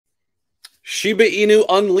Shiba Inu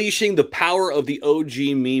unleashing the power of the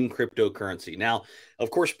OG meme cryptocurrency. Now,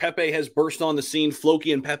 of course, Pepe has burst on the scene.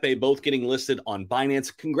 Floki and Pepe both getting listed on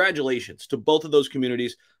Binance. Congratulations to both of those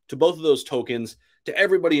communities, to both of those tokens, to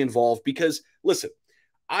everybody involved. Because, listen,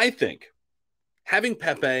 I think having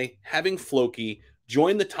Pepe, having Floki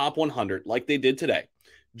join the top 100 like they did today,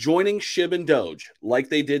 joining SHIB and Doge like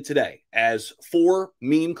they did today as 4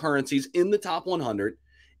 meme currencies in the top 100.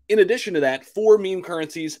 In addition to that, 4 meme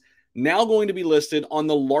currencies now going to be listed on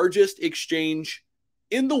the largest exchange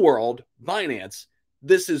in the world, Binance.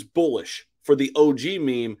 This is bullish for the OG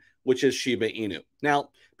meme, which is Shiba Inu.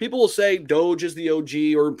 Now, people will say Doge is the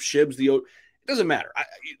OG or SHIB's the OG. It doesn't matter.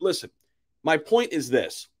 Listen, my point is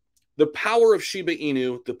this. The power of Shiba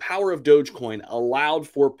Inu, the power of Dogecoin allowed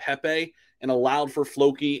for Pepe and allowed for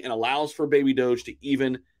Floki and allows for Baby Doge to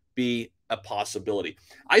even be a possibility.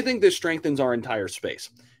 I think this strengthens our entire space.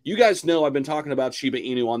 You guys know I've been talking about Shiba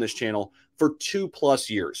Inu on this channel for 2+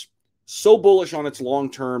 years. So bullish on its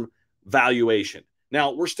long-term valuation.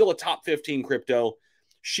 Now, we're still a top 15 crypto.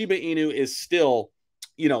 Shiba Inu is still,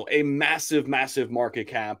 a massive, massive market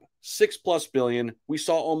cap, 6+ billion. We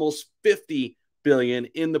saw almost 50 billion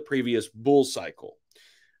in the previous bull cycle.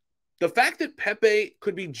 The fact that Pepe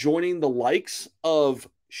could be joining the likes of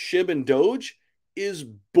SHIB and Doge is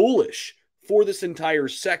bullish for this entire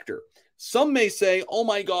sector. Some may say, oh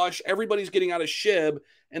my gosh, everybody's getting out of SHIB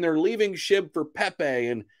and they're leaving SHIB for Pepe,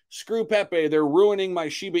 and screw Pepe, they're ruining my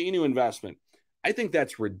Shiba Inu investment. I think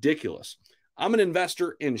that's ridiculous. I'm an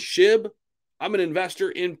investor in SHIB. I'm an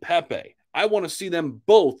investor in Pepe. I want to see them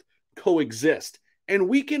both coexist, and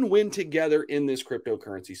we can win together in this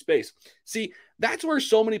cryptocurrency space. See, that's where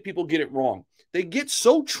so many people get it wrong. They get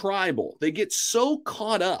so tribal. They get so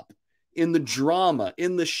caught up in the drama,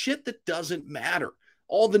 in the shit that doesn't matter.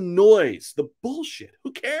 All the noise, the bullshit.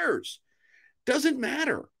 Who cares? Doesn't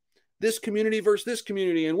matter. This community versus this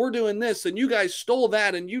community, and we're doing this, and you guys stole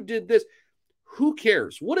that, and you did this. Who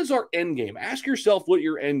cares? What is our end game? Ask yourself what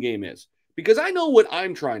your end game is, because I know what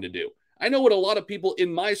I'm trying to do. I know what a lot of people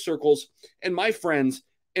in my circles and my friends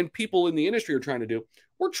and people in the industry are trying to do.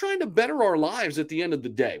 We're trying to better our lives at the end of the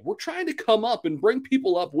day. We're trying to come up and bring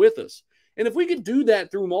people up with us. And if we could do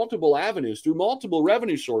that through multiple avenues, through multiple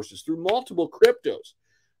revenue sources, through multiple cryptos,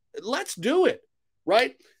 let's do it,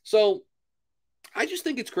 right? So I just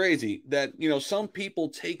think it's crazy that, some people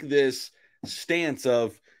take this stance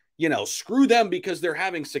of, screw them because they're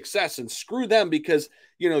having success, and screw them because,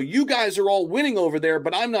 you guys are all winning over there,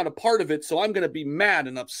 but I'm not a part of it, so I'm going to be mad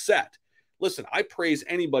and upset. Listen, I praise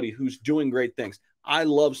anybody who's doing great things. I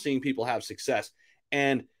love seeing people have success.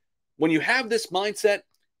 And when you have this mindset,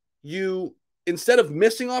 you, instead of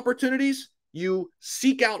missing opportunities, you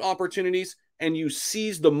seek out opportunities and you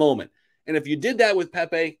seize the moment. And if you did that with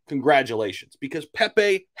Pepe, congratulations, because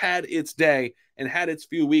Pepe had its day and had its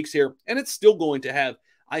few weeks here, and it's still going to have,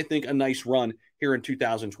 I think, a nice run here in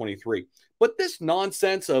 2023. But this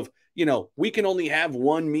nonsense of, we can only have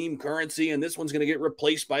one meme currency and this one's going to get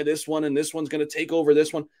replaced by this one and this one's going to take over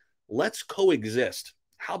this one. Let's coexist.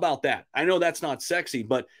 How about that? I know that's not sexy,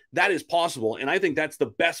 but that is possible. And I think that's the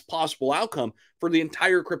best possible outcome for the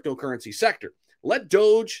entire cryptocurrency sector. Let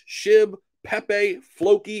Doge, SHIB, Pepe,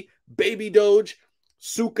 Floki, Baby Doge,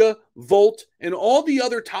 Suka, Volt, and all the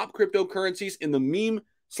other top cryptocurrencies in the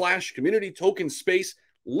meme/community token space,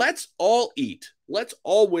 let's all eat. Let's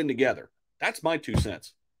all win together. That's my 2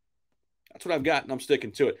 cents. That's what I've got, and I'm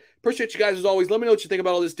sticking to it. Appreciate you guys as always. Let me know what you think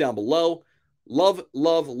about all this down below. Love,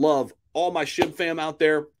 love, love all my SHIB fam out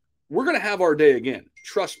there. We're going to have our day again.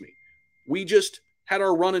 Trust me. We just had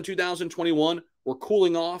our run in 2021. We're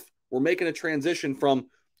cooling off. We're making a transition from,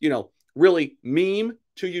 really meme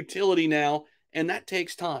to utility now, and that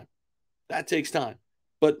takes time. That takes time.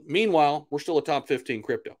 But meanwhile, we're still a top 15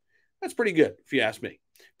 crypto. That's pretty good, if you ask me.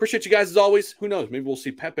 Appreciate you guys as always. Who knows? Maybe we'll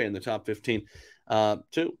see Pepe in the top 15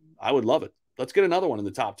 too. I would love it. Let's get another one in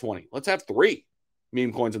the top 20. Let's have 3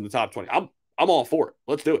 meme coins in the top 20. I'm all for it.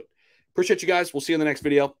 Let's do it. Appreciate you guys. We'll see you in the next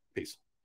video. Peace.